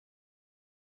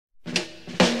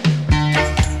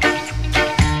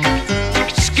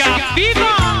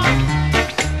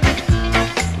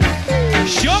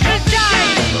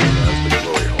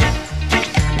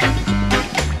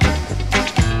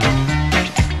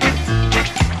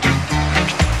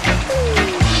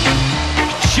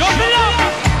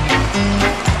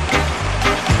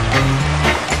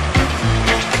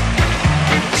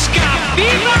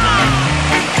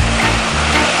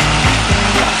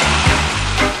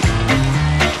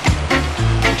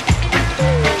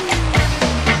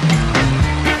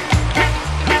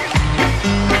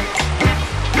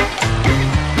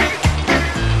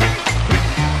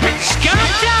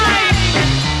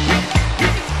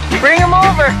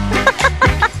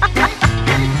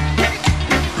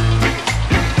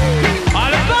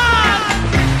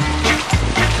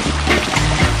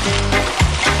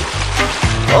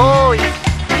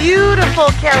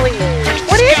beautiful, Kelly.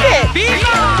 What is it?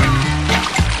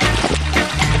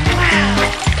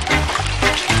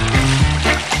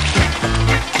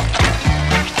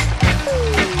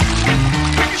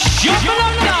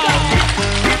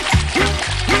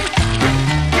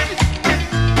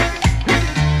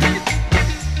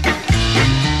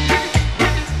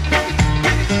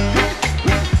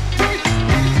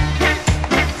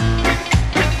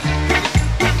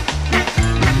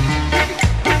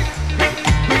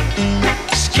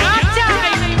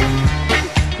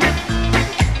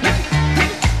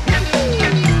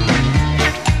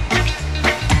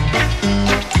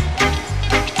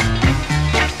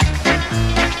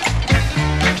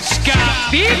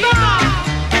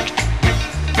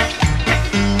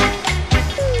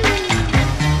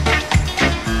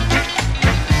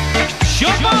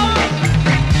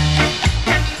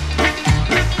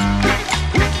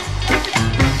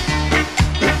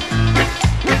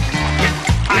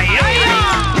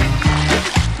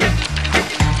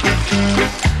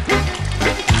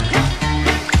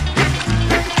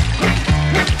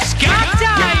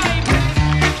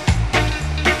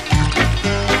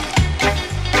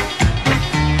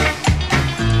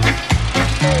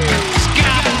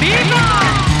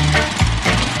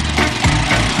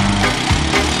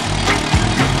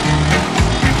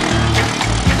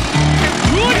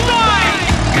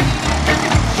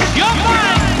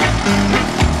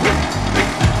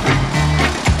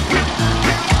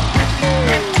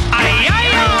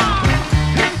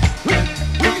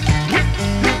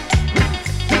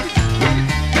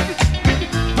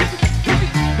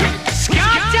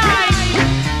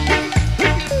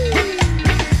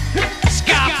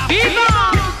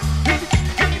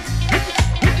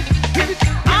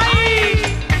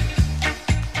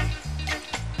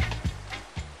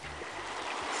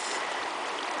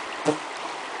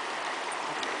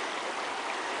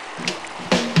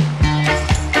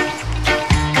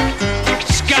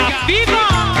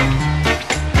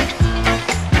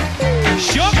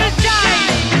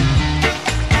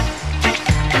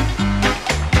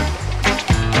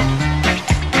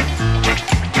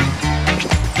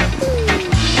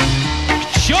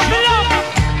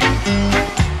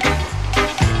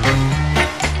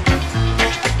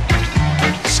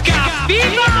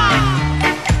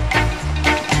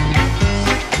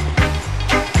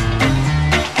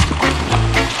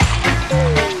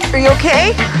 Are you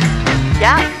okay?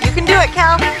 Yeah, you can do it,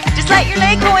 Cal. Just let your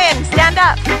leg go in. Stand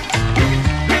up.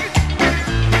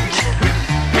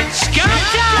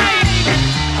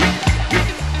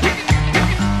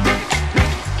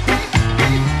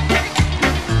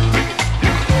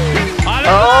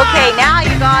 Okay, now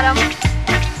you got him.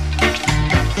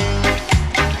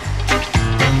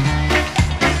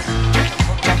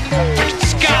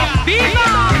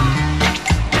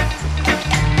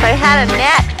 If I had a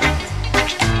net.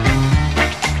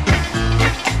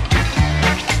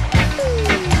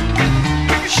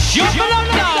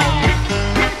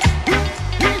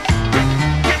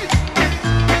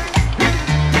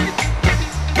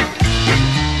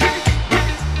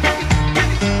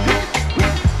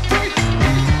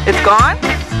 It's gone?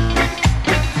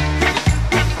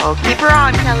 Oh, keep her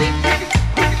on, Kelly.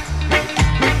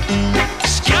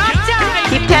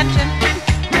 Keep tension.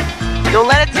 Don't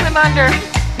let it swim under.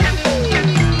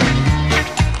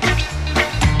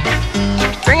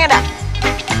 Bring it up.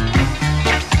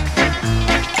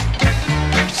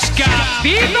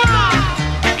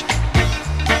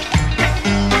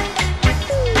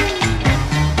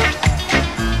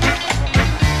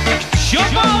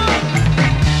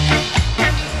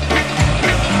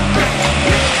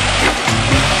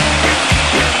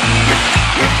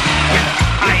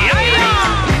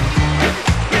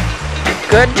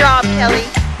 Good job, Kelly.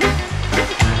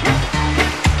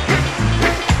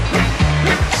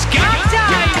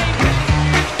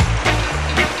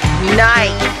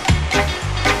 Nice.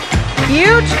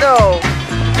 Huge though.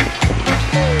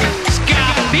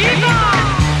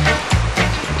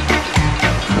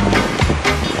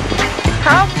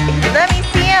 How? Let me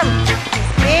see him. He's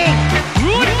big.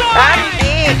 That's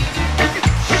big.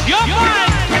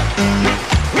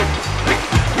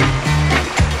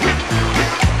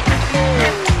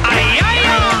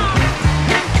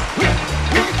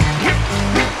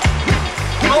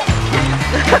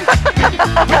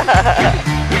 Ha ha ha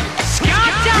ha!